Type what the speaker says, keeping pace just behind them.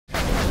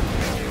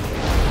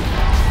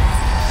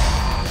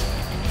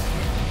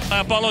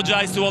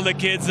apologize to all the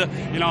kids.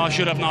 You know, I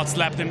should have not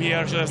slapped him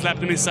here. Should have slapped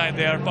him inside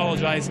there.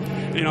 Apologize.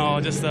 You know,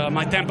 just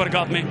my temper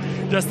got me.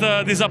 Just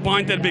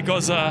disappointed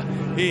because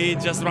he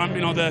just ran.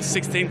 You know, the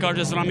 16 car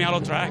just ran me out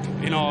of track.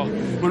 You know,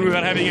 when we were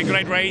having a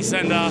great race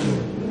and.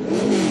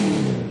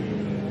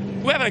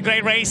 We have a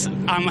great race.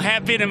 I'm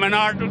happy. The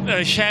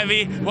Menard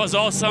Chevy was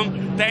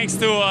awesome. Thanks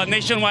to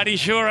Nationwide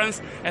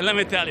Insurance. And let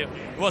me tell you,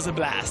 it was a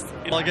blast.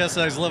 Well, I guess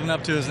I was living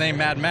up to his name,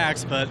 Mad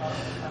Max. But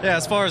yeah,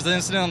 as far as the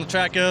incident on the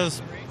track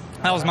goes,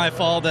 that was my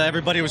fault.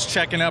 Everybody was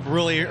checking up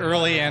really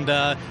early, and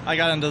I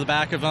got into the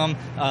back of them.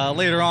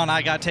 Later on,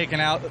 I got taken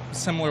out a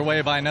similar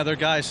way by another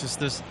guy. It's just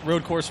this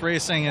road course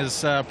racing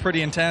is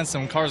pretty intense,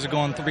 and when cars are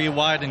going 3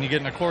 wide and you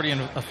get an accordion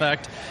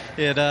effect,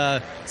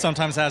 it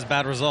sometimes has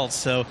bad results.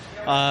 So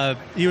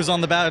he was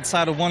on the bad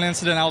side of one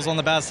incident, I was on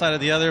the bad side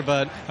of the other,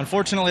 but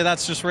unfortunately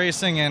that's just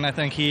racing, and I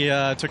think he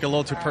took it a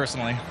little too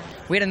personally.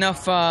 We had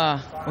enough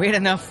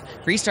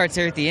restarts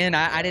there at the end.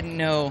 I didn't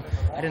know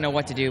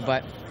what to do,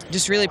 but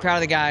just really proud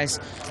of the guys.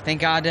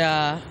 Thank God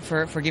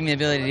for giving me the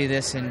ability to do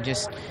this, and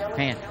just,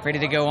 man, ready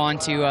to go on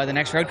to the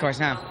next road course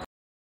now.